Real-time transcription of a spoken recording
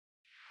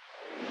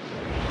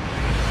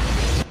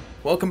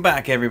Welcome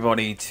back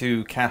everybody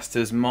to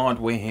Castor's mod.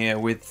 We're here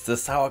with the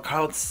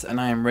Sow-A-Krauts and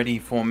I am ready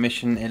for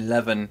mission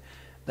 11.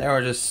 There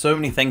are just so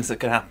many things that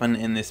could happen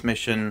in this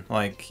mission,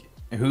 like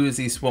who is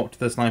he swapped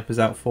the snipers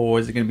out for?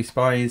 Is it going to be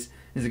spies?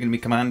 Is it going to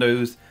be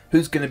commandos?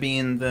 Who's going to be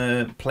in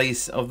the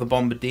place of the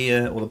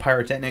bombardier or the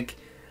pyrotechnic?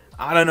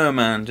 I don't know,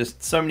 man,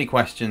 just so many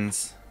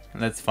questions.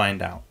 Let's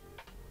find out.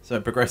 So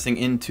progressing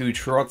into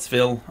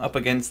Trotsville up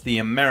against the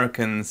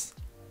Americans,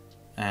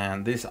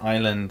 and this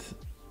island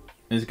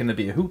is going to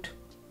be a hoot.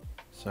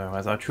 So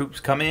as our troops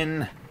come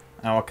in,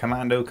 our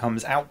commando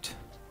comes out,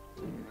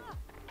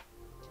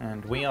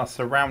 and we are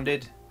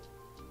surrounded.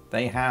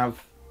 They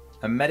have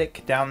a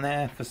medic down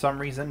there for some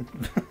reason.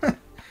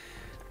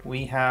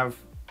 We have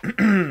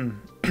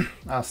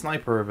our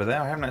sniper over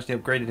there. I haven't actually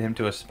upgraded him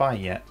to a spy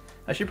yet.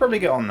 I should probably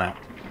get on that.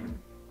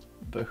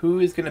 But who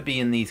is going to be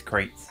in these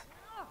crates?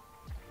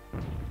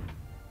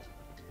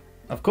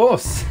 Of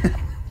course!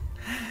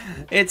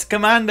 It's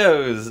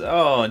commandos!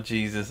 Oh,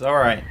 Jesus.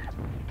 Alright.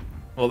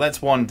 Well,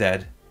 that's one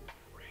dead.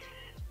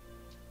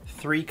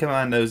 3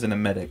 commandos and a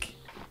medic.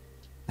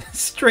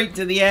 Straight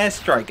to the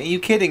airstrike. Are you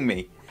kidding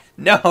me?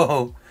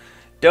 No!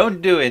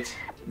 Don't do it.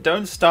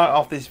 Don't start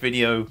off this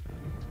video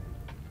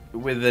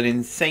with an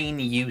insane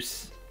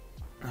use.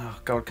 Oh,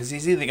 God, because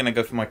he's either going to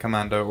go for my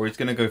commando or he's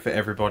going to go for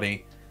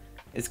everybody.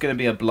 It's going to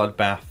be a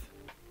bloodbath.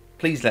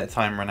 Please let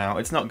time run out.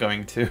 It's not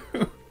going to.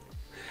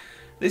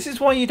 This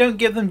is why you don't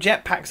give them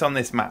jetpacks on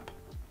this map.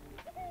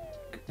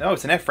 Oh,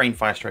 it's an F-frame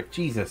fire strike.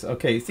 Jesus.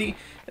 Okay, see,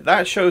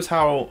 that shows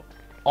how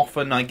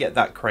often I get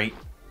that crate.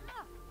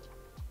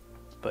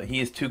 But he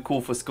is too cool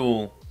for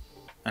school,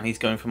 and he's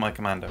going for my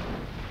commando.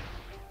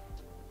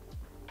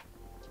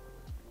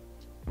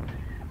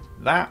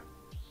 That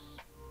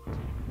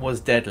was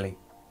deadly.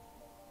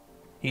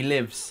 He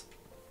lives.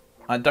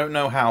 I don't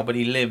know how, but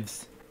he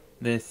lives.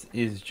 This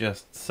is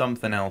just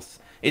something else.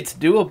 It's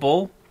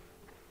doable.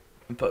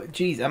 But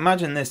geez,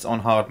 imagine this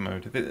on hard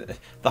mode.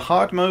 The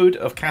hard mode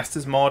of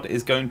Castor's mod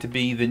is going to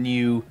be the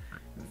new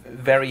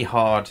very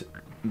hard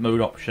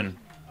mode option.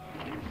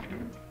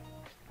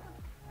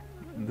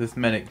 This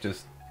medic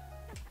just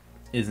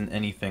isn't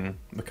anything.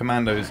 The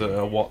commandos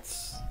are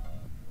what's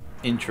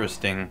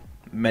interesting.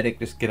 Medic,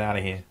 just get out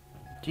of here.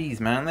 Jeez,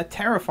 man, they're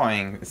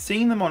terrifying.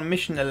 Seeing them on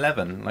mission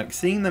 11, like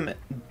seeing them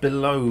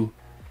below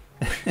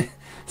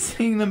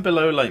seeing them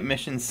below like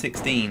mission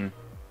 16,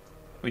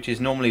 which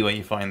is normally where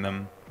you find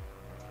them,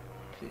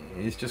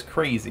 is just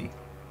crazy.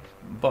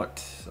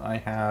 But I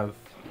have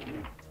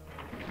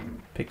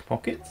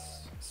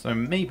pickpockets, so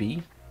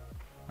maybe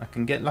I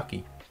can get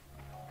lucky.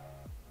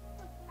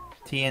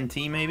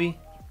 TNT maybe?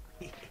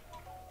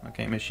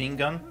 Okay, machine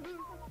gun.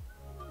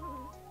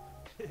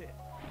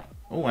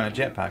 Oh, and a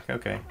jetpack,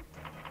 okay.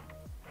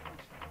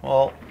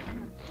 Well,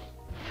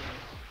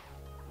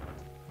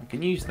 I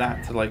can use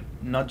that to like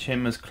nudge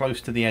him as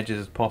close to the edges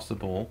as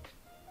possible.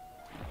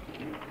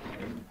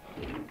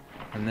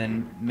 And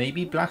then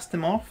maybe blast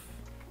him off?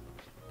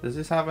 Does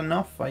this have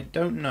enough? I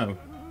don't know.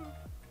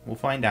 We'll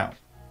find out.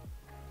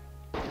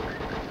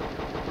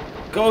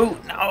 Go!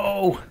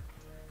 No!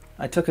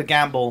 I took a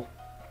gamble.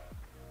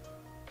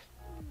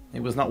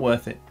 It was not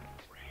worth it.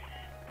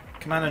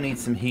 Commando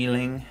needs some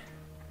healing.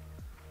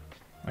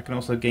 I can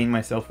also gain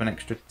myself an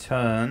extra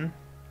turn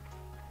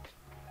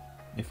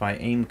if I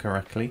aim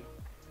correctly.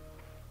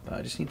 But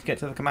I just need to get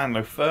to the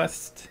commando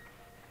first.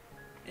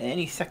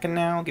 Any second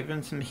now, give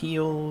him some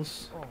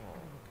heals.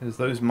 Because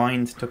those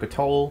mines took a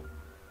toll.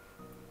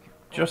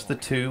 Just the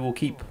 2. We'll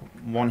keep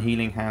 1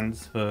 healing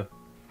hands for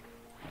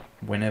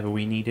whenever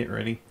we need it,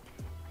 really.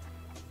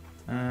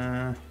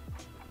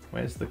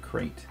 Where's the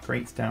crate?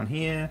 Crate's down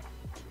here.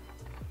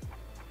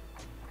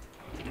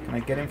 Can I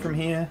get him from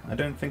here? I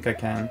don't think I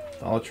can.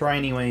 But I'll try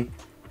anyway.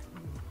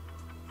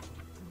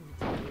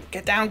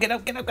 Get down, get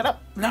up, get up, get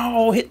up!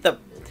 No, hit the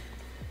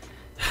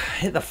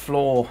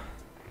floor.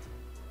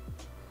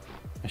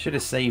 I should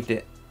have saved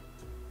it.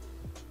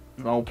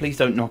 Oh, please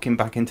don't knock him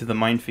back into the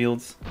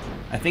minefields.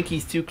 I think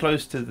he's too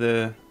close to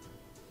the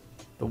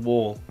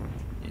wall.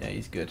 Yeah,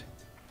 he's good.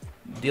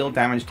 Deal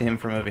damage to him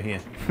from over here.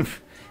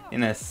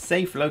 In a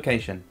safe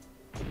location.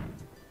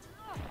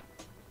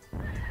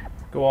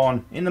 Go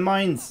on, in the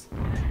mines!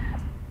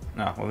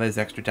 Ah, well there's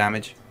extra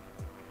damage.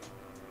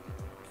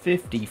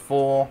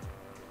 54.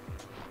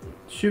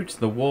 Shoots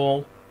the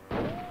wall.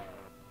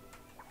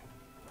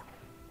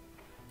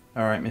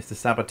 Alright, Mr.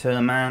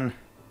 Saboteur Man.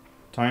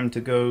 Time to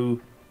go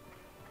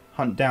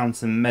hunt down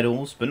some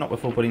medals, but not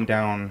before putting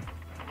down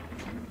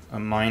a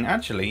mine.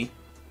 Actually,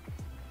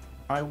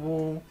 I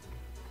will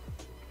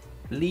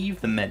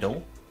leave the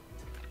medal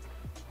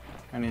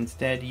and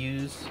instead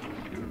use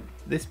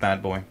this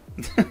bad boy.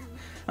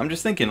 I'm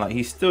just thinking, like,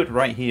 he stood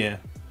right here,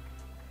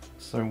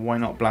 so why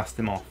not blast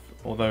him off?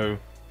 Although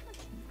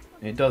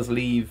it does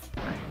leave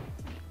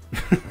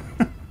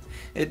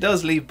it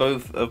does leave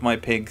both of my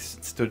pigs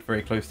stood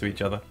very close to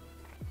each other.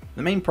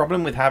 The main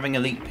problem with having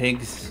elite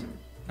pigs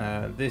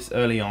this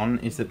early on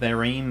is that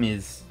their aim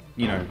is,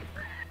 you know,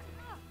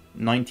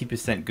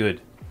 90%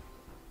 good.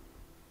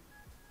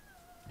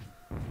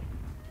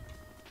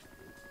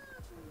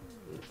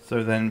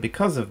 So then,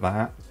 because of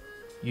that,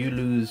 you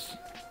lose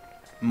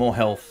more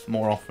health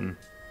more often.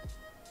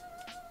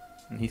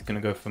 And he's going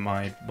to go for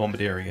my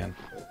bombardier again.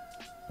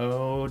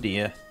 Oh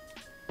dear.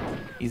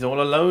 He's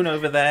all alone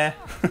over there.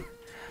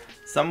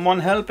 Someone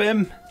help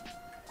him!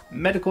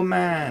 Medical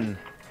man!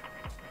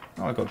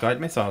 Oh, I got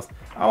guided missiles.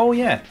 Oh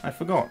yeah, I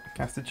forgot.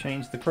 Castor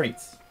changed the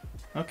crates.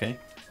 Okay.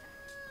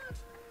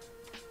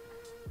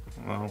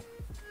 Well,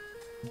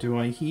 do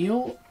I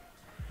heal?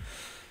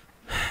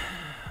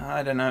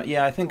 I don't know.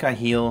 Yeah, I think I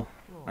heal.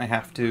 I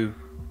have to.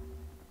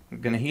 I'm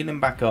gonna heal him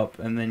back up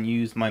and then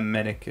use my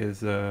medic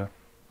as a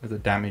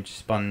damage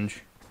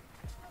sponge.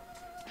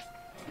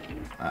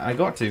 I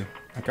got to.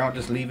 I can't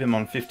just leave him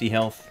on 50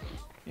 health.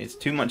 It's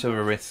too much of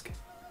a risk.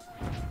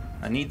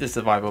 I need the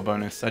survival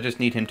bonus. I just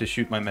need him to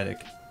shoot my medic.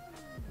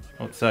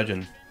 Oh,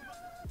 surgeon.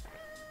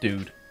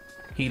 Dude.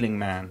 Healing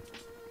man.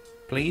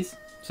 Please?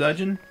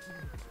 Surgeon?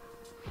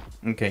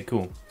 Okay,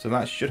 cool. So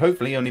that should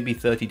hopefully only be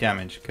 30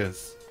 damage,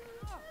 because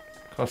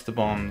cluster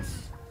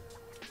bombs,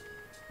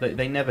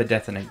 they never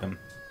detonate them.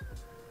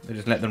 They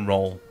just let them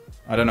roll.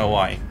 I don't know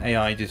why.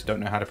 AI just don't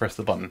know how to press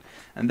the button.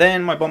 And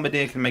then my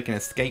bombardier can make an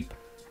escape.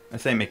 I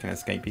say make an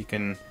escape. He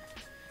can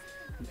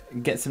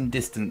get some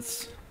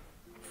distance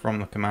from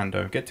the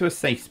commando. Get to a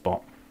safe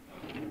spot.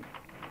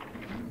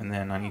 And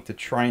then I need to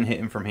try and hit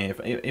him from here.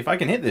 If I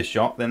can hit this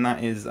shot, then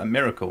that is a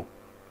miracle.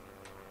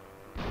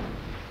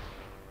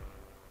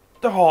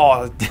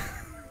 Oh!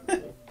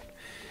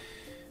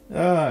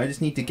 I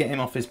just need to get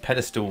him off his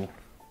pedestal.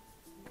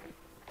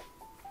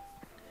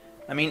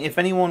 I mean, if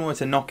anyone were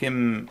to knock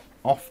him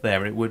off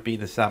there, it would be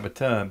the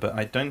saboteur, but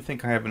I don't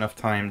think I have enough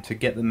time to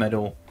get the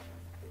medal,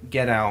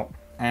 get out,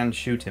 and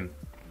shoot him.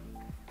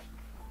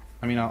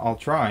 I mean, I'll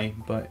try,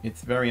 but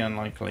it's very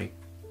unlikely.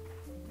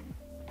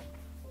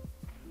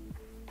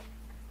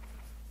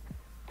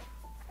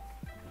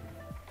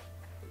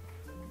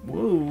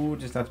 Whoa,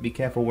 just have to be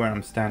careful where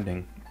I'm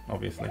standing,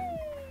 obviously.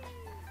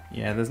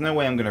 Yeah, there's no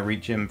way I'm going to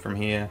reach him from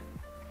here.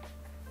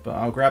 But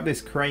I'll grab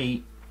this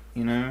crate,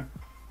 you know.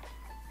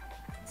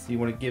 See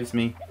what it gives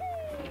me.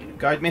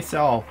 Guide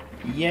missile.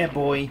 Yeah,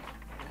 boy.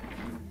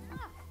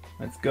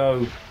 Let's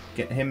go.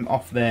 Get him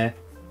off there.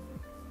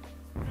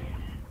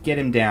 Get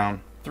him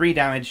down. 3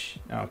 damage.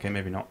 Oh, okay,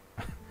 maybe not.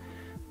 Thought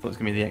it was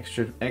going to be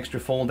the extra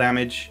fall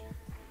damage.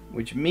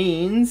 Which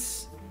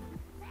means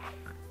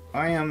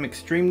I am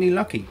extremely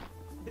lucky.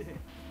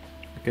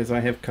 Because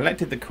I have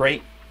collected the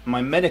crate.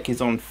 My medic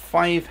is on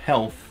 5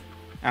 health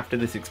after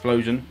this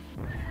explosion.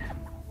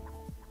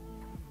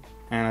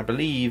 And I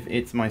believe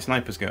it's my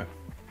sniper's go.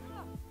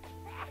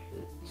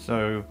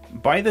 So,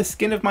 by the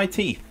skin of my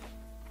teeth,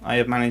 I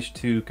have managed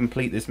to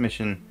complete this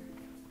mission.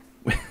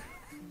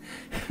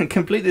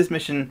 Complete this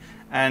mission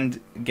and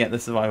get the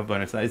survival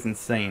bonus. That is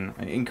insane.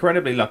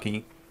 Incredibly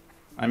lucky.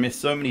 I missed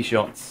so many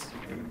shots.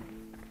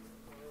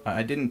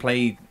 I didn't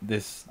play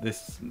this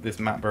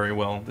map very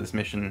well, this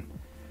mission.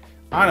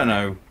 I don't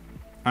know.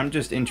 I'm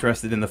just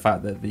interested in the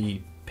fact that the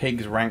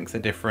pigs' ranks are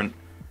different.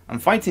 I'm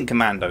fighting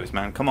commandos,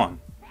 man. Come on.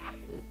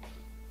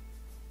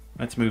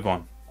 Let's move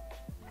on.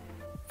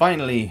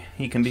 Finally,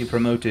 he can be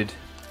promoted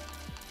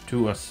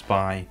to a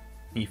spy.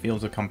 He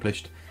feels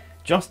accomplished.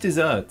 Just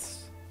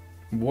desserts.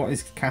 What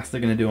is Castor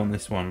going to do on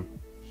this one?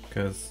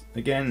 Because,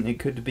 again, it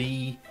could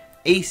be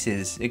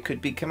aces. It could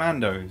be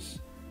commandos.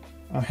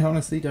 I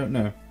honestly don't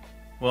know.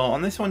 Well,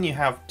 on this one you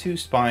have 2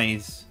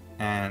 spies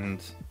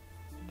and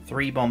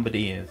 3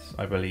 bombardiers,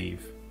 I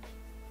believe.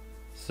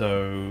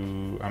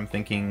 So, I'm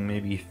thinking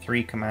maybe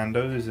 3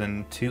 commandos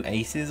and 2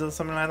 aces or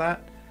something like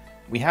that.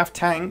 We have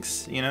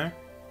tanks, you know.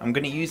 I'm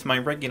going to use my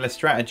regular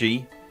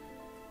strategy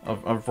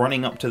of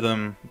running up to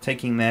them,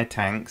 taking their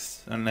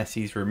tanks, unless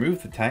he's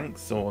removed the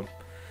tanks, or...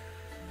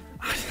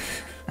 I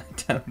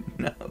don't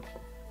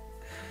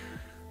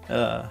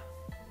know.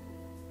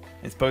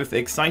 It's both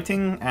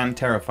exciting and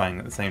terrifying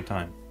at the same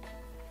time.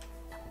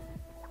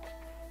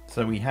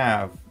 So we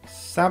have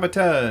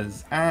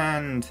saboteurs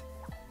and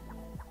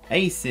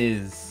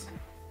aces.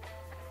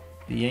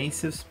 The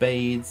ace of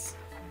spades.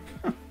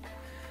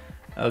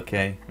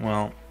 Okay,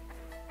 well,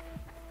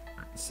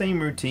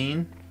 same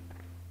routine.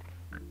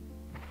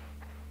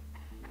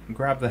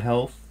 Grab the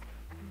health.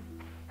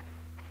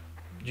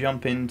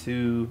 Jump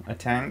into a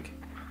tank.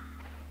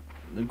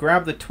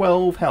 Grab the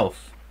 12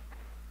 health.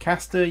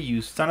 Castor,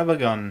 you son of a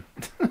gun.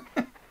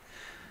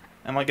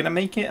 Am I going to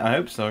make it? I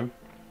hope so.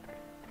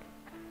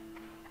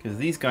 Because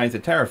these guys are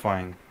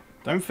terrifying.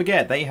 Don't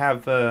forget, they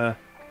have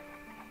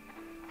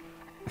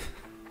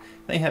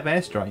they have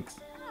airstrikes.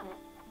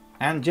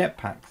 And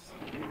jetpacks.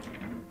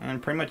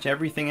 And pretty much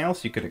everything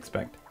else you could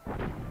expect.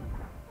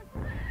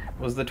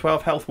 Was the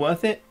 12 health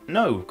worth it?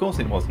 No, of course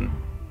it wasn't.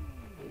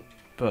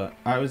 But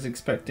I was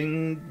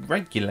expecting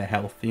regular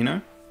health, you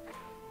know?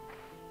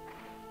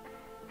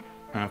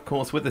 And of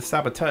course, with the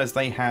saboteurs,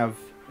 they have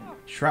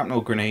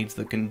shrapnel grenades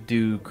that can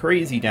do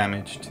crazy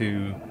damage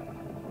to,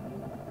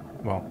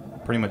 well,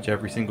 pretty much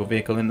every single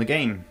vehicle in the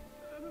game.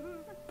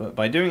 But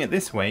by doing it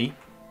this way,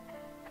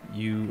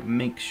 you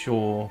make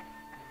sure...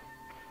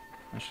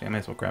 Actually, I may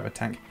as well grab a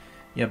tank.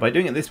 Yeah, by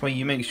doing it this way,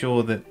 you make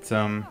sure that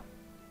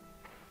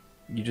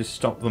you just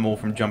stop them all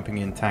from jumping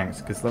in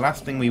tanks. Because the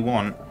last thing we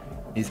want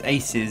is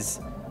aces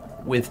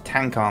with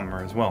tank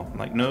armor as well.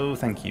 Like, no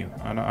thank you.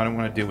 I don't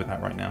want to deal with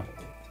that right now.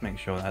 Let's make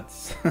sure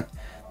that's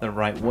the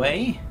right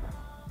way.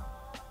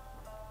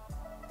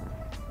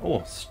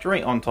 Oh,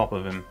 straight on top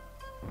of him.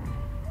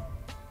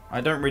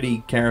 I don't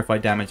really care if I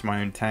damage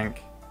my own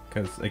tank,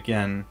 because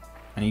again,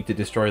 I need to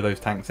destroy those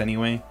tanks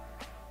anyway.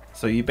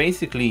 So you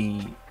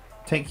basically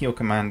take your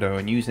commando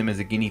and use him as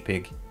a guinea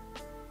pig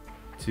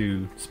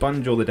to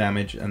sponge all the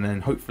damage and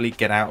then hopefully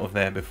get out of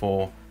there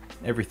before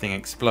everything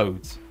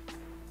explodes.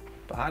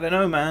 But I don't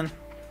know, man.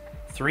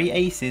 3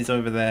 aces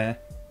over there.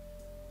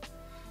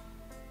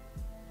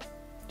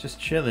 Just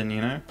chilling,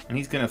 you know? And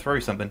he's going to throw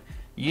something.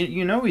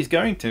 You know he's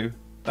going to.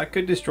 That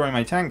could destroy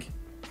my tank.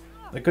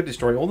 That could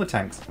destroy all the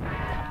tanks.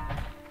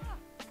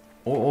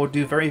 Or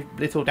do very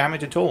little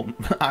damage at all.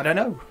 I don't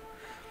know.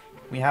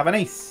 We have an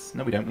ace.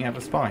 No, we don't. We have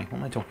a spy. What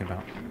am I talking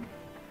about?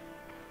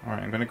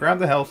 Alright, I'm going to grab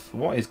the health.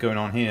 What is going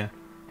on here?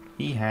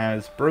 He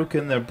has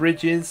broken the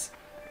bridges.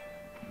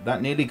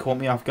 That nearly caught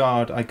me off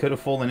guard. I could have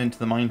fallen into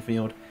the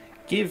minefield.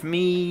 Give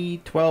me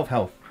 12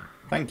 health.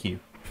 Thank you.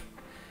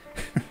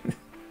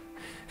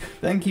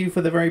 Thank you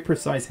for the very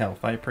precise health.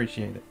 I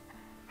appreciate it.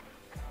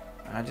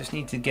 I just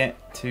need to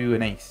get to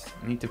an ace.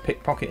 I need to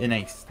pickpocket an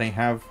ace. They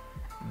have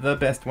the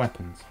best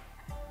weapons.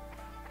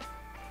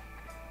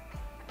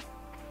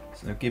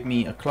 So give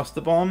me a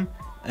cluster bomb,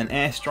 an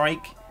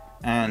airstrike,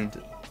 and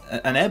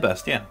an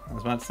airburst. Yeah, I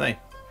was about to say.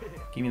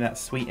 Give me that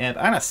sweet air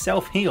and a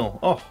self-heal.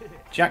 Oh,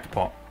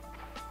 jackpot.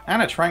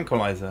 And a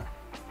tranquilizer.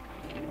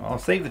 I'll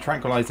save the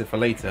tranquilizer for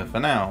later.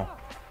 For now,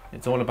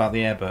 it's all about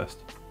the airburst.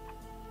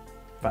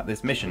 In fact,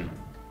 this mission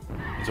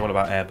is all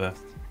about airburst.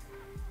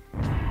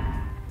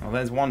 Well,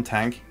 there's one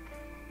tank.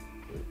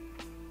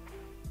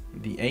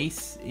 The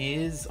ace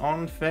is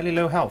on fairly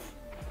low health.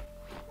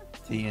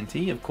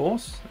 TNT, of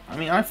course. I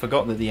mean, I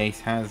forgot that the ace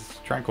has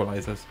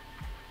tranquilizers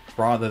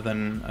rather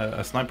than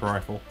a sniper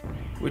rifle,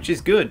 which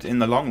is good in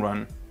the long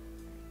run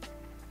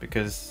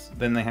because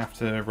then they have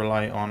to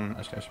rely on...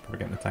 Actually, I should probably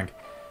get in the tank.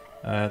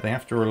 They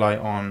have to rely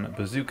on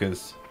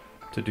bazookas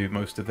to do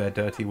most of their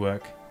dirty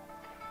work,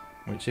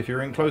 which if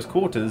you're in close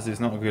quarters is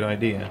not a good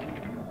idea.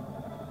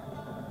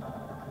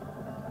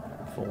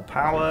 Full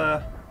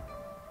power.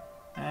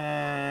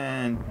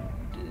 And...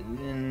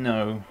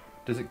 no.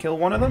 Does it kill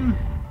one of them?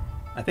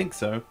 I think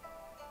so.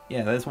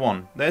 Yeah, there's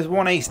one. There's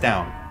one ace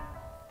down.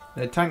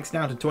 Their tank's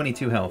down to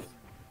 22 health.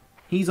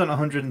 He's on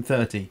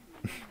 130.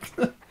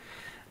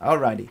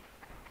 Alrighty.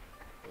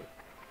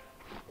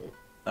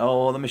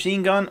 Oh, the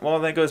machine gun. Well,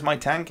 there goes my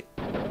tank.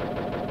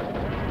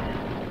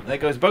 There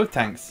goes both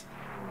tanks.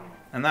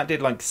 And that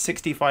did like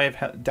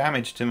 65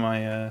 damage to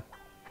my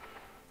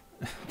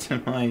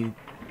to my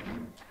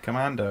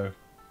commando.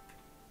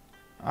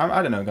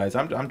 I don't know, guys.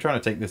 I'm trying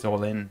to take this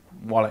all in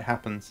while it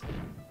happens.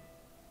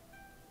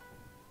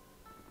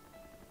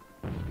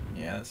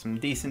 Yeah, that's some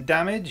decent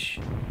damage.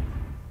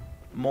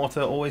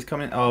 Mortar always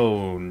coming.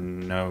 Oh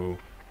no.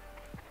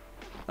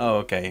 Oh,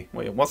 okay.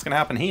 Wait, what's gonna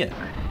happen here?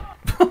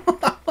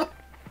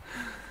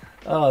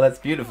 Oh, that's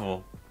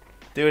beautiful.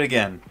 Do it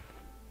again.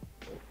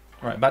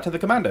 Right, back to the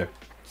commando.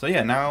 So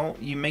yeah, now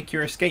you make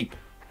your escape.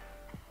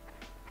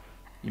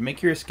 You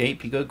make your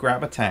escape, you go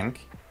grab a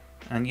tank,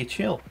 and you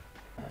chill.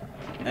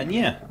 And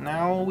yeah,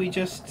 now we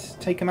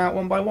just take them out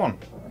one by one.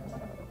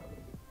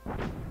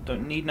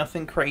 Don't need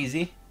nothing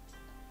crazy.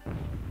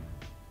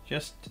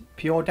 Just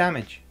pure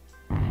damage.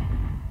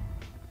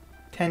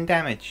 10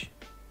 damage.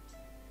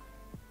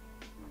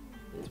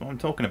 That's what I'm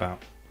talking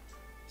about.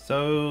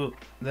 So,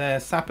 the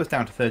sapper's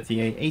down to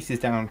 38, ace is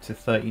down to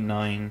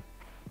 39.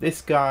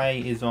 This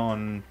guy is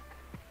on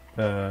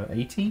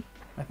 80,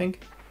 I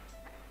think.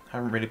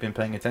 Haven't really been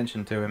paying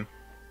attention to him.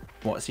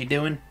 What's he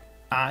doing?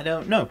 I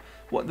don't know.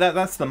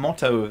 That's the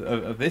motto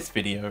of this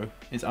video,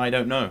 is I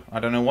don't know.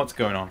 I don't know what's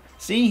going on.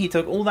 See, he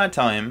took all that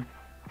time,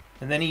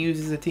 and then he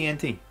uses a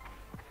TNT.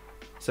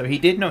 So he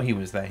did know he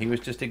was there, he was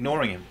just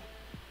ignoring him.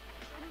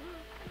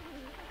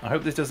 I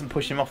hope this doesn't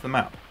push him off the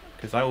map,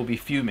 because I will be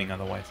fuming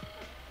otherwise.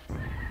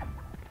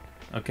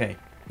 Okay,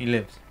 he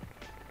lives.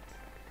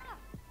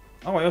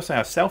 Oh, I also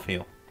have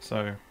self-heal,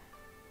 so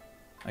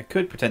I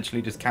could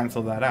potentially just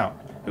cancel that out.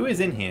 Who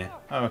is in here?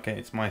 Oh, okay,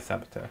 it's my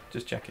saboteur.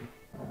 Just checking.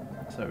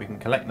 So we can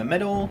collect the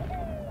medal.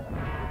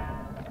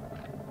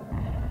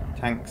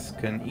 Tanks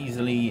can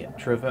easily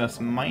traverse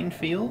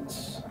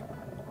minefields.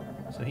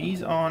 So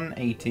he's on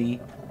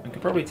 80. We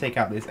could probably take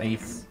out this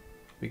ace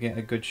if we get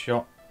a good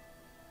shot.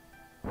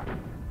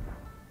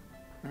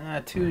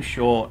 Too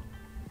short,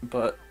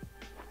 but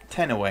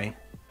 10 away.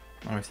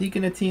 Oh, is he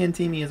going to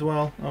TNT me as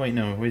well? Oh wait,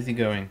 no. Where's he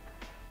going?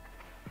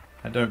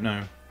 I don't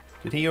know.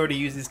 Did he already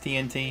use his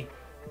TNT?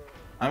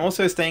 I'm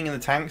also staying in the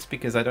tanks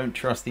because I don't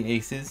trust the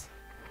aces.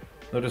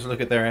 They'll just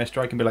look at their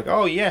airstrike and be like,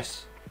 oh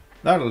yes,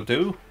 that'll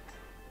do.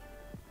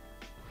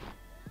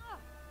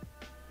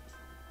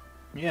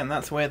 Yeah, and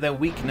that's where their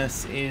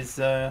weakness is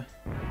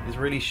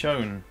really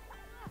shown.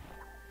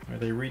 Where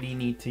they really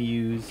need to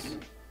use...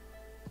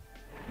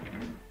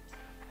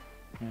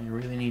 They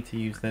really need to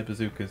use their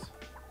bazookas.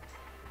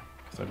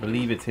 So I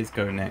believe it's his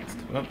go next.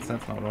 Oops,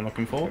 that's not what I'm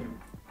looking for.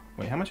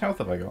 Wait, how much health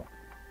have I got?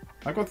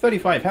 I've got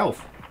 35 health.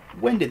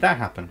 When did that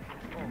happen?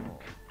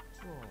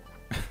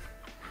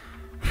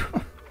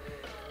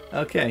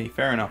 Okay,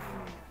 fair enough.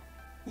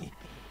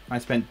 I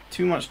spent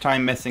too much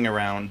time messing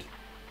around.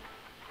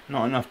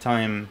 Not enough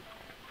time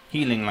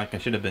healing like I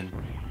should have been.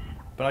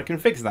 But I can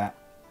fix that.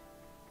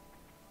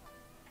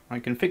 I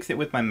can fix it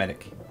with my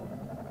medic.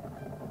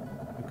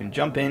 You can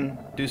jump in,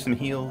 do some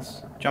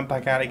heals, jump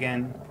back out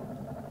again.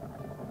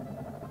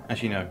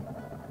 Actually, no.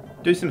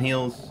 Do some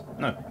heals.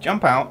 No,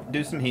 jump out,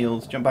 do some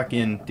heals, jump back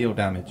in, deal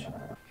damage.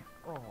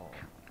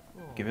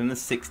 Give him the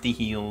 60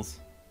 heals.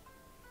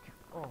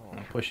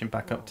 I'll push him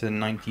back up to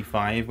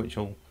 95, which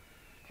will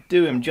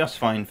do him just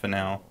fine for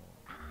now.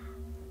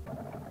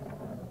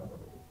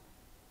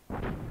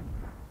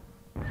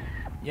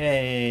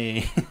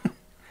 Yay!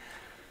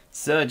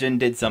 Surgeon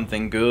did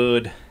something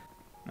good.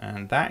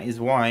 And that is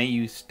why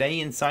you stay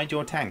inside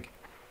your tank.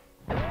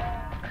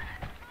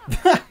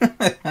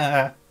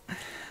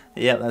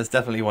 Yeah, that's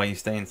definitely why you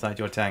stay inside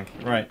your tank.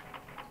 Right.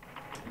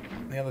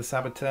 The other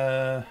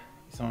saboteur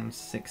is on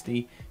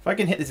 60. If I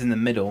can hit this in the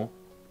middle,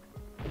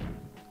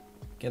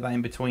 get that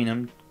in between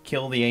them,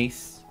 kill the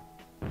ace.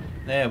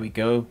 There we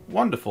go.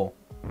 Wonderful.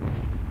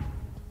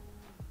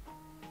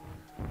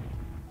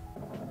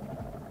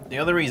 The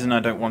other reason I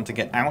don't want to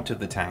get out of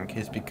the tank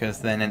is because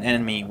then an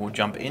enemy will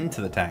jump into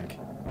the tank.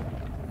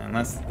 And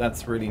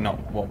that's really not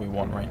what we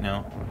want right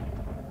now.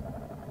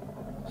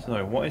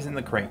 So, what is in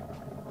the crate?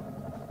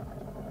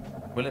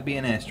 Will it be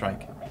an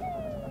airstrike?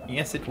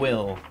 Yes, it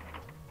will.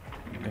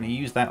 I'm going to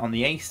use that on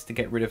the ace to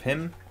get rid of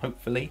him,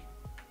 hopefully.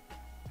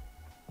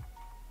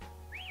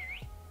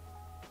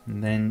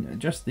 And then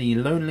just the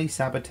lonely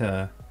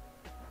saboteur.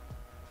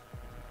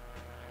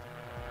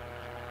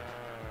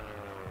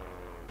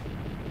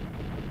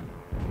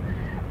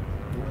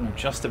 Ooh,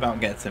 just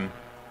about gets him.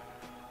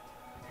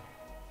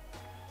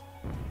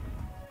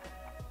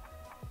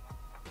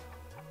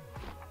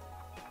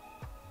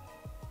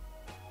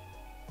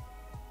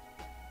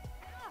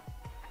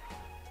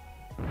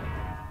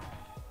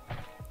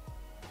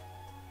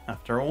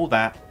 After all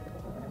that...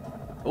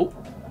 Oh!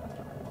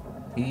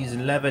 He's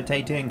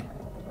levitating.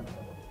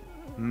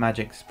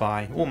 Magic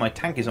spy. Oh, my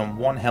tank is on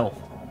 1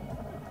 health.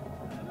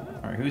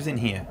 Alright, who's in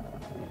here?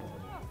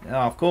 Oh,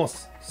 of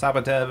course.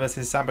 Saboteur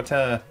versus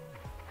saboteur.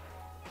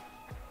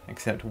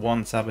 Except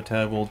one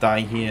saboteur will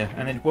die here,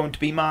 and it won't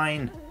be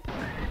mine.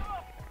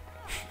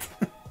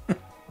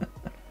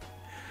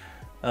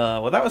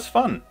 Well, that was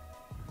fun.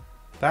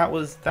 That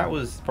was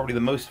probably the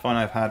most fun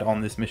I've had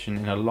on this mission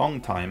in a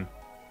long time.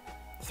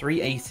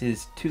 3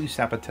 aces, 2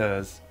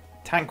 saboteurs,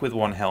 tank with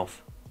 1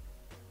 health.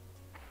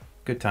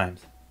 Good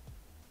times.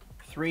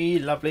 3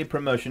 lovely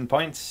promotion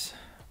points,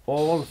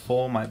 all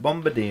for my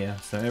bombardier.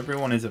 So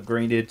everyone is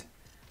upgraded.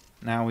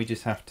 Now we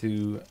just have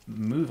to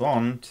move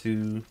on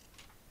to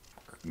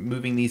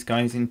moving these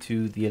guys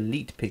into the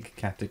elite pig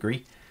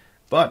category.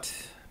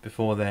 But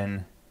before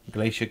then,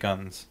 glacier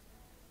guns.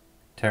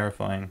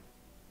 Terrifying.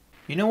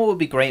 You know what would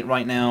be great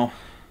right now?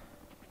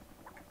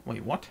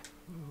 Wait, what?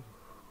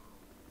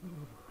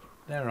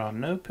 There are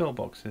no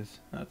pillboxes.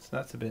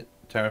 That's a bit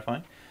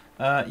terrifying.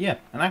 Yeah,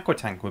 an aqua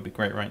tank would be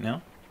great right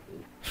now.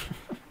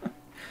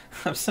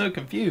 I'm so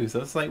confused. I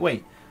was like,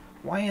 wait,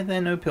 why are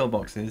there no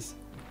pillboxes?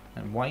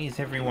 And why is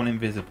everyone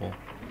invisible?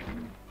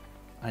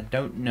 I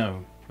don't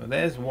know. But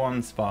there's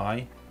 1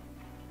 spy.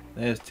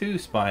 There's 2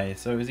 spies.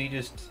 So has he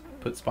just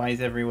put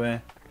spies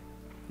everywhere?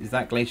 Is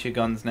that glacier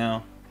guns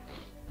now?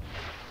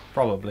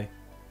 Probably.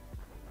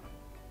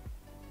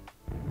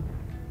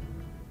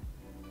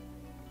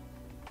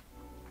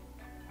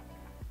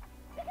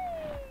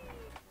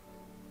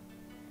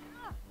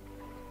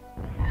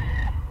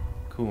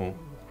 Cool.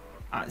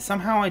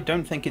 Somehow I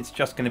don't think it's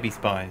just going to be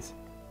spies.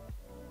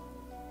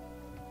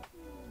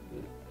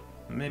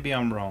 Maybe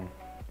I'm wrong.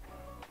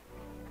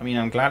 I mean,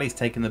 I'm glad he's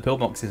taken the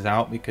pillboxes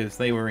out because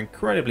they were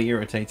incredibly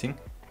irritating.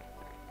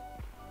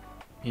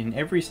 In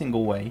every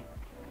single way.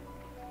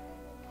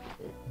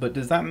 But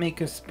does that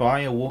make a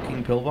spy a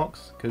walking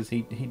pillbox? Because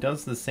he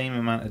does the same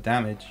amount of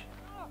damage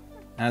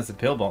as a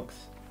pillbox.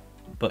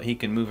 But he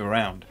can move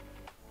around.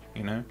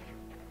 You know?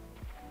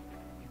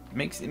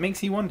 It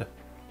makes you wonder.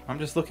 I'm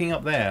just looking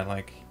up there,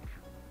 like...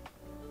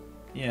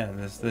 Yeah,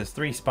 there's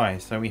 3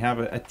 spies. So we have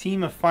a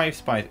team of 5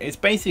 spies. It's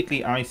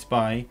basically I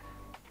Spy,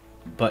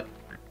 but,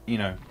 you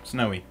know,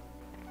 snowy.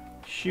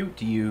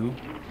 Shoot you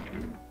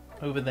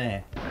over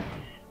there.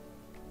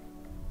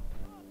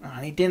 Oh,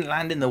 and he didn't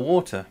land in the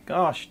water.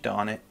 Gosh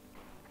darn it.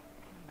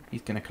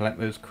 He's going to collect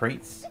those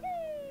crates.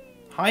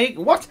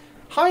 What?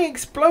 High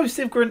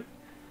explosive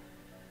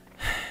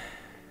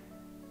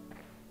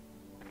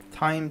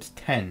times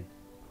 10.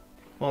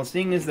 Well,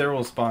 seeing as they're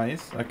all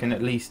spies, I can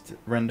at least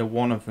render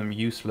one of them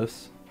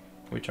useless.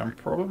 Which I'm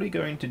probably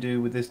going to do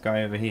with this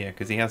guy over here,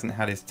 because he hasn't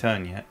had his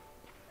turn yet.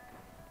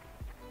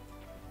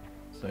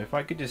 So if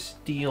I could just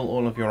steal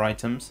all of your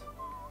items,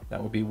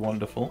 that would be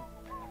wonderful.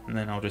 And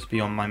then I'll just be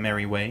on my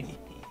merry way.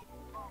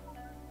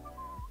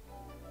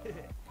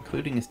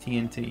 Including his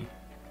TNT.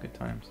 Good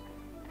times.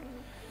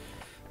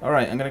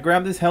 Alright, I'm going to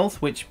grab this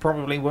health, which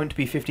probably won't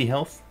be 50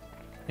 health.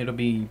 It'll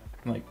be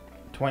like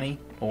 20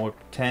 or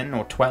 10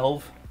 or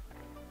 12.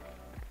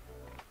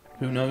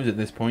 Who knows at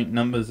this point?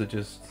 Numbers are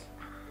just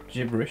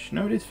gibberish.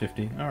 No, it is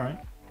 50. Alright.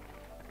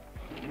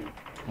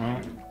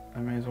 Well, I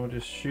may as well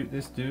just shoot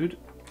this dude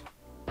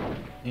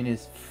in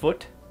his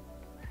foot.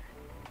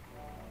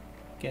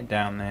 Get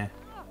down there.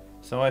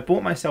 So I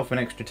bought myself an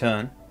extra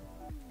turn,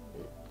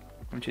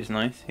 which is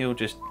nice. He'll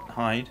just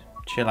hide,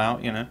 chill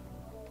out, you know.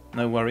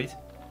 No worries.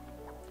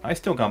 I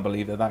still can't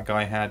believe that that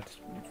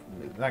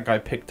guy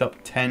picked up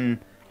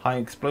 10 high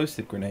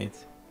explosive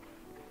grenades.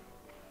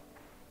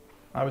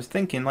 I was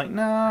thinking like,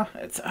 nah,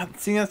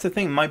 see, that's the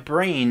thing. My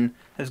brain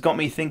has got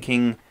me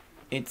thinking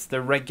it's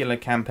the regular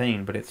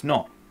campaign, but it's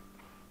not.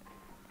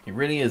 It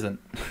really isn't.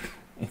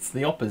 It's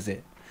the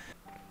opposite.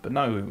 But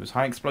no, it was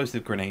high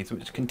explosive grenades,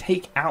 which can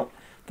take out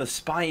the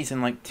spies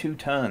in like 2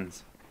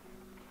 turns.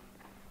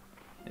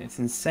 It's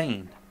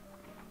insane.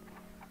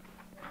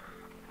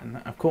 And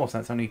that, of course,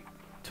 that's only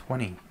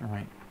 20.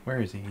 Alright, where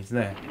is he? He's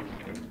there.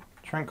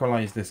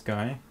 Tranquilize this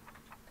guy.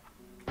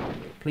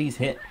 Please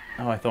hit.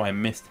 Oh, I thought I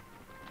missed.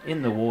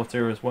 In the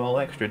water as well.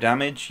 Extra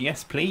damage.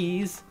 Yes,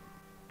 please.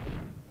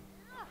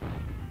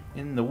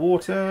 In the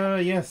water.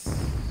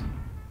 Yes.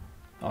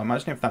 Oh,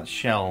 imagine if that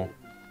shell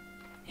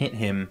hit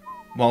him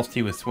whilst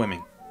he was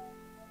swimming.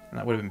 And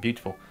that would have been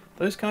beautiful.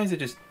 Those guys are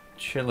just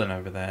chilling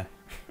over there.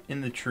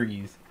 In the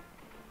trees.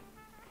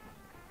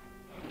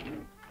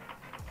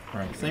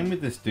 Right, same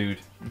with this dude.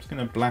 I'm just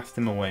going to blast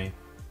him away.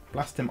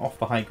 Blast him off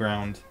the high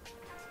ground.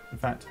 In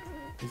fact,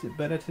 is it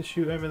better to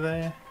shoot over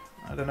there?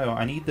 I don't know.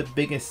 I need the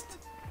biggest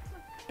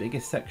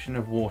section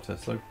of water,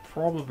 so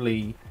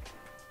probably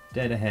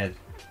dead ahead.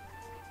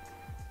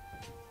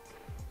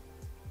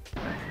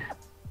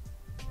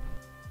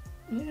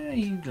 Yeah,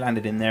 he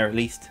landed in there at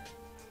least.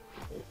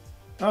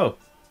 Oh.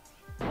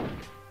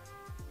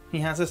 He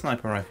has a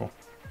sniper rifle.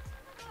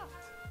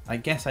 I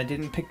guess I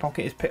didn't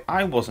pickpocket his pick.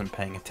 I wasn't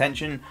paying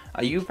attention.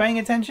 Are you paying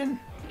attention?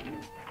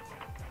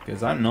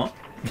 Because I'm not.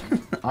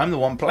 I'm the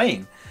one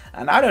playing.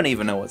 And I don't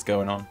even know what's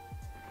going on.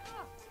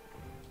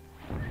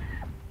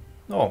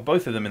 Oh,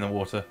 both of them in the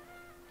water.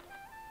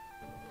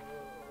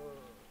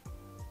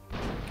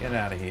 Get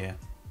out of here.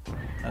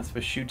 That's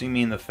for shooting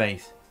me in the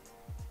face.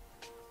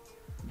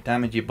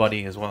 Damage your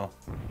body as well.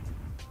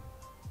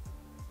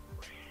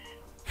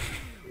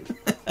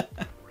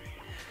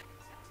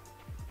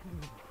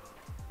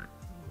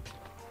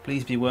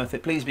 Please be worth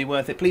it. Please be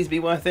worth it. Please be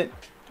worth it.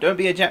 Don't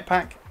be a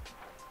jetpack.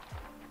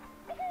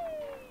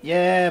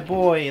 Yeah,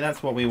 boy.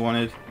 That's what we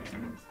wanted.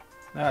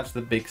 That's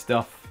the big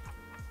stuff.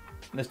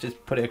 Let's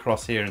just put it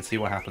across here and see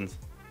what happens.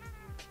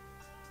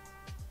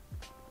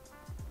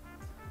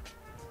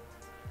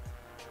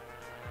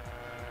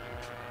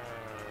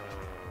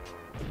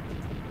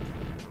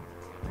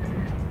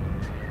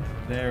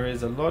 There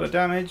is a lot of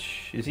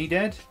damage. Is he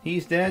dead?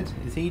 He's dead.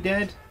 Is he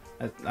dead?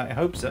 I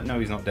hope so. No,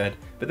 he's not dead.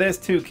 But there's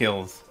 2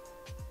 kills.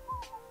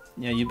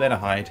 Yeah, you better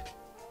hide.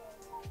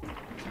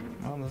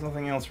 Well, there's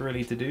nothing else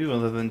really to do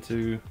other than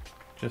to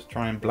just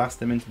try and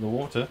blast him into the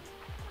water.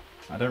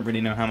 I don't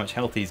really know how much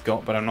health he's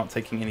got, but I'm not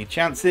taking any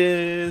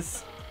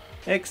chances.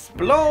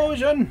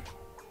 Explosion!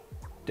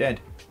 Dead.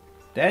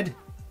 Dead?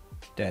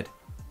 Dead.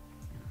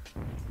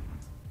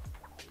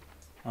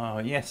 Oh,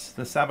 yes,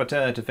 the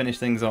saboteur to finish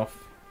things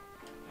off.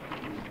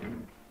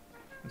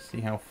 Let's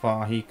see how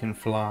far he can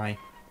fly.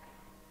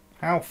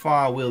 How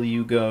far will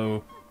you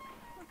go?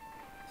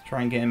 Let's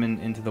try and get him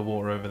into the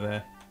water over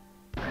there.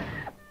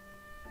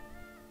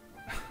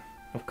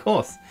 Of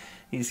course,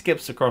 he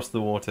skips across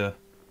the water.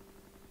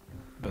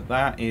 But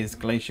that is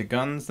Glacier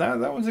Guns. That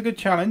was a good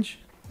challenge.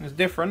 It was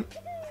different.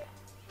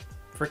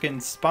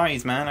 Frickin'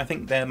 spies, man. I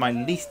think they're my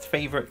least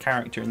favourite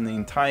character in the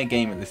entire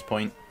game at this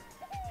point.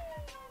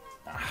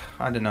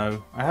 I don't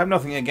know. I have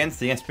nothing against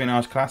the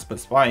espionage class, but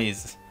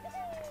spies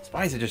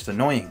are just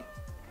annoying.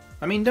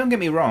 I mean, don't get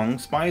me wrong.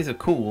 Spies are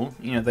cool.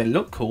 You know, they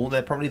look cool.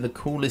 They're probably the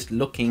coolest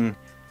looking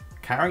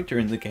character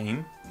in the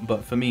game.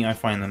 But for me, I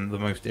find them the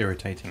most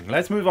irritating.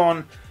 Let's move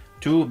on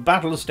to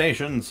battle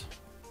stations.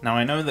 Now,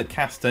 I know that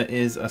Castor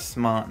is a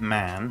smart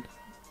man,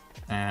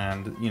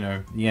 and, you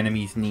know, the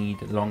enemies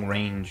need long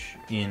range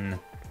in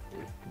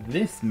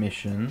this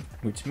mission,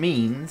 which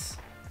means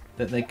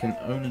that they can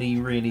only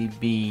really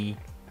be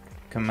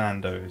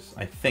commandos,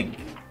 I think.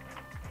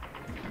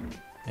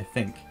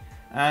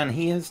 And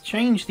he has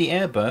changed the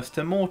airburst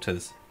to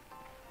mortars,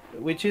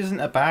 which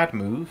isn't a bad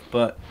move,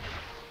 but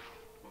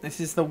this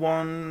is the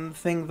one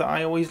thing that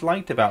I always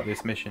liked about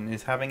this mission,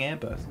 is having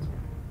airburst.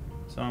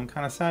 So I'm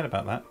kind of sad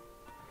about that.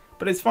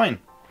 But it's fine,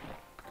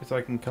 because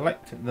I can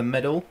collect the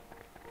medal,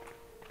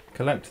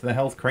 collect the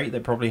health crate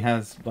that probably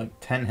has like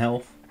 10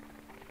 health.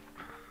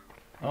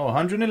 Oh,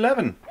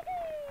 111!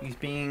 He's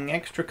being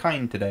extra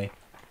kind today.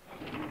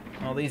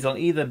 Well, these will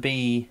either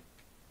be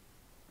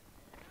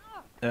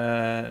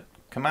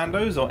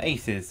commandos or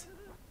aces.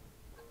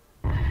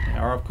 They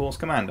are, of course,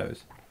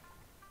 commandos.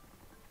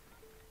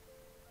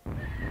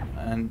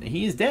 And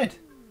he is dead.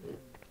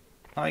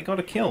 I got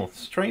a kill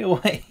straight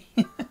away.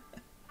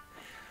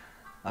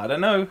 I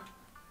don't know.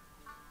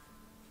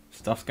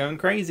 Stuff's going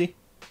crazy.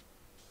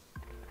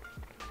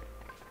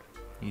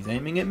 He's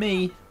aiming at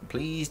me.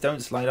 Please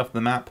don't slide off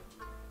the map.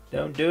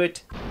 Don't do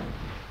it.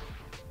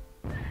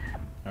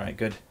 Alright,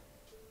 good.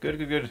 Good,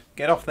 good, good.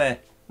 Get off there.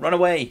 Run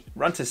away.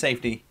 Run to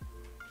safety.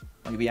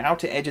 Like the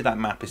outer edge of that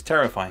map is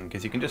terrifying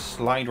because you can just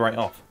slide right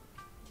off.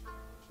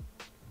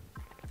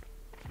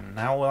 And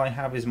now all I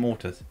have is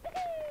mortars.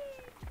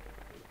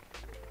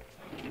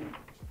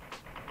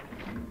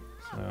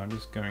 So I'm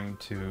just going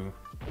to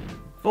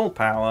full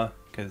power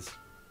because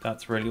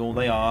that's really all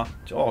they are.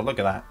 Oh, look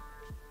at that.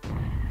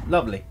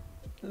 Lovely.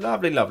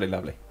 Lovely, lovely,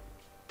 lovely.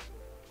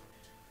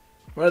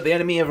 Well, the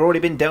enemy have already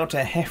been dealt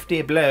a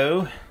hefty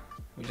blow.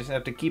 We just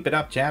have to keep it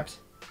up, chaps.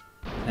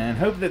 And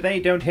hope that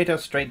they don't hit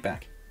us straight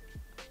back.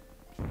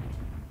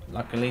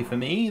 Luckily for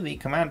me, the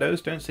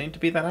commandos don't seem to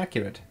be that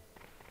accurate.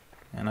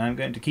 And I'm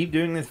going to keep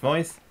doing this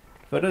voice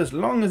for as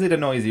long as it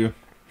annoys you.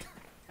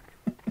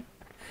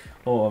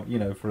 Or, you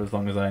know, for as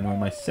long as I annoy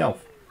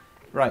myself.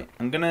 Right,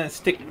 I'm going to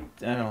stick...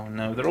 Oh,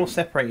 no, they're all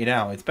separated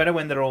out. It's better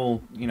when they're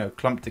all, you know,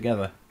 clumped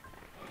together.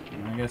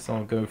 I guess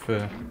I'll go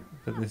for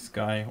this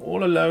guy.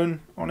 All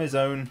alone, on his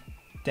own.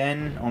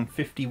 Den on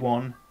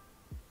 51.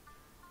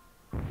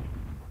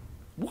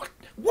 What?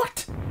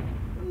 What?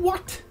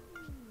 What?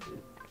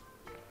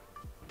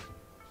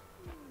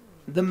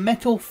 The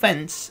metal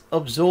fence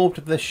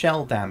absorbed the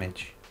shell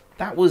damage.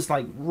 That was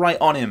like right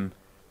on him.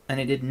 And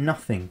it did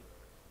nothing.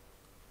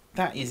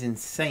 That is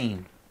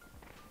insane.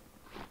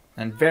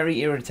 And very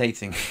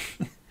irritating.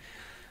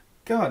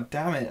 God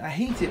damn it. I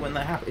hate it when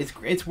that happens.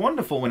 It's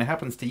wonderful when it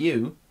happens to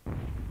you.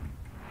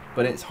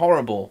 But it's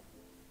horrible.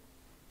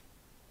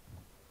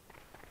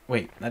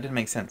 Wait, that didn't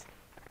make sense.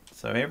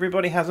 So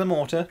everybody has a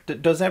mortar.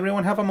 Does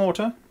everyone have a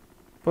mortar?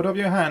 Put up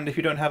your hand if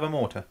you don't have a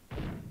mortar.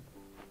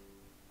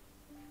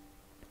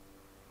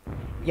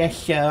 Yes,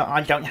 sir,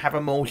 I don't have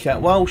a mortar.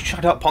 Well,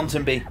 shut up,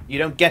 Ponsonby. You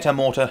don't get a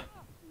mortar.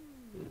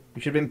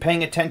 You should have been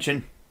paying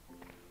attention.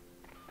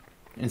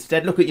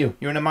 Instead, look at you.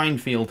 You're in a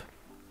minefield.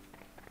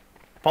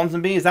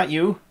 Ponsonby, is that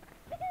you?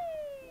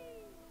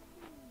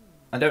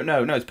 I don't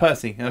know. No, it's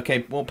Percy.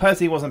 Okay, well,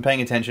 Percy wasn't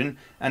paying attention,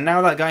 and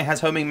now that guy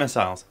has homing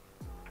missiles.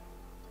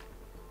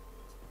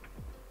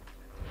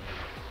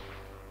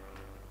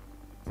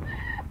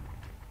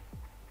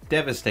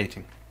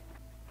 Devastating.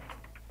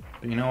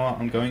 But you know what?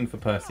 I'm going for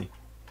Percy.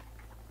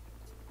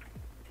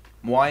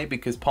 Why?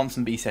 Because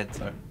Ponsonby said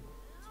so.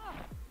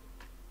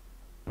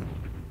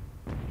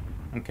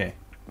 Okay.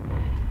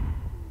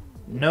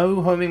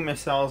 No homing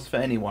missiles for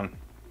anyone.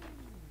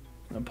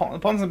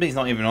 Ponsonby's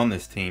not even on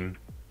this team.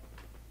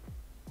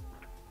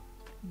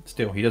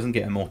 Still, he doesn't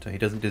get a mortar. He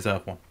doesn't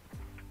deserve one.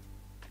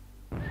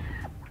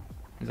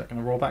 Is that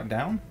going to roll back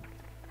down?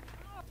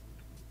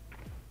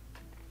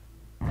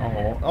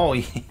 Oh,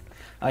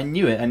 I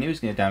knew it. I knew he was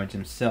going to damage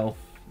himself.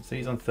 So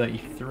he's on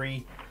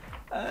 33.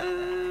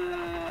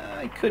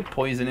 I could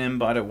poison him,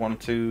 but I don't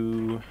want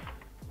to.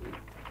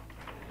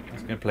 I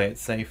was going to play it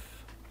safe.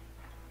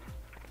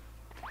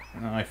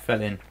 Oh, I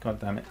fell in. God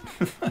damn it.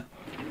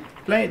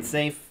 Play it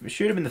safe.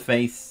 Shoot him in the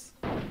face.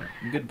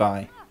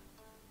 Goodbye.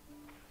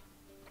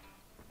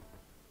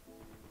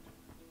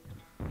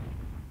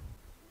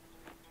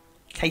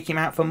 Take him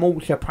out for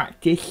mortar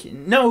practice.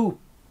 No!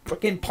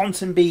 Frickin'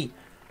 Ponsonby.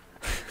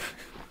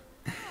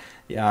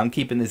 Yeah, I'm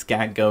keeping this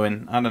gag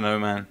going. I don't know,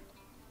 man.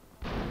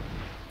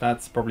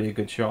 That's probably a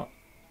good shot.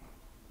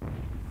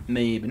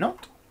 Maybe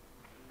not.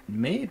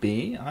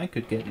 Maybe I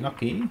could get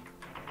lucky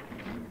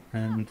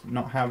and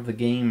not have the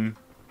game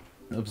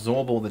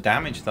absorb all the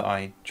damage that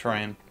I try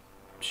and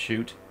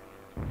shoot.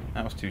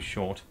 That was too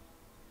short.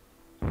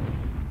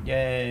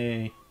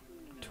 Yay!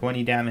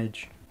 20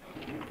 damage.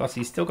 Plus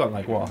he's still got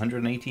like, what,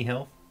 180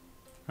 health?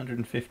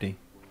 150.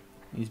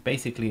 He's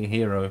basically a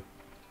hero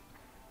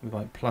with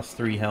like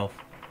 +3 health.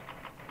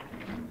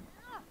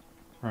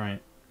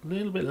 Right, a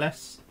little bit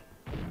less.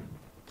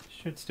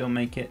 Should still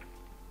make it.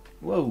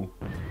 Whoa,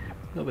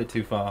 a little bit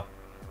too far.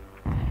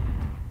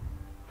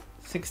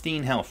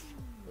 16 health.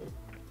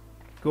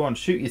 Go on,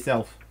 shoot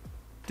yourself.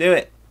 Do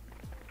it.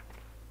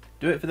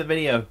 Do it for the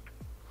video.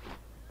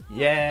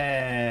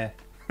 Yeah.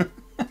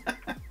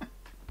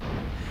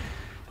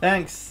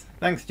 Thanks.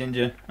 Thanks,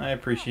 Ginger. I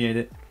appreciate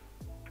it.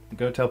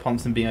 Go tell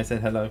Ponsonby I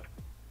said hello.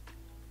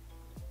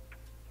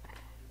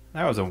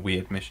 That was a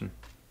weird mission.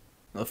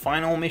 The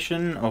final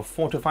mission of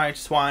Fortified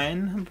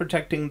Swine,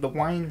 protecting the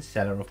wine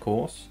cellar, of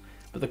course.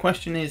 But the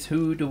question is,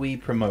 who do we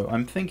promote?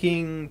 I'm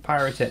thinking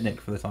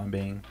Pyrotechnic for the time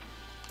being.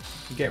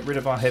 Get rid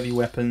of our heavy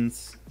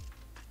weapons.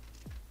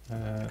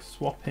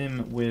 Swap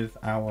him with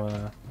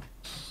our...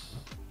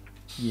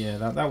 Yeah,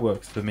 that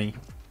works for me.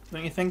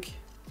 Don't you think?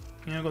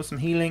 You know, got some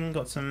healing,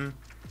 got some...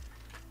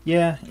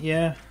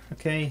 Yeah,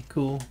 okay,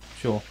 cool,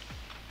 sure.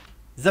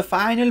 The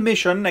final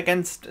mission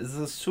against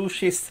the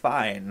sushi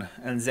swine,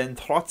 and then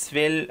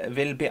Trotsville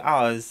will be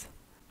ours.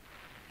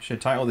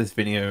 Should title this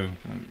video,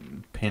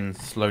 Pin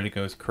slowly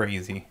goes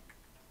crazy.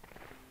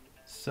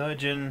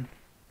 Surgeon,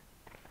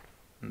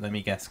 let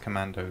me guess,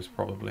 commandos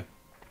probably.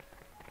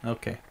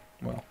 Okay,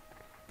 well,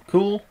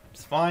 cool,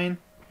 it's fine,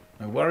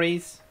 no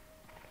worries.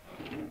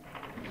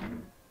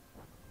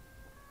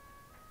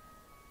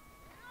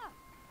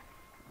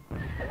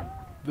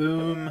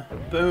 Boom,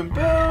 boom,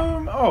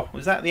 boom. Oh,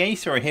 was that the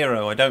ace or a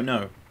hero? I don't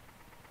know.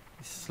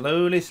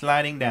 Slowly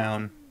sliding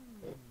down.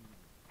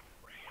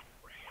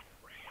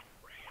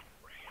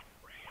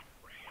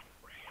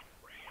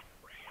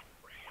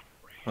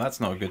 Well, that's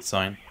not a good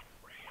sign.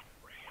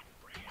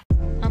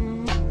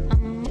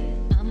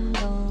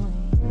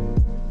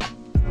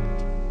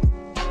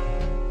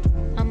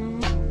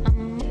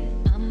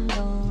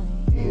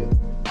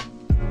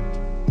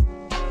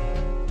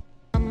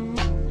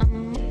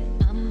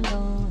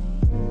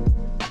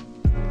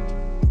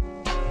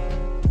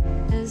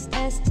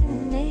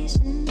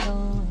 Destination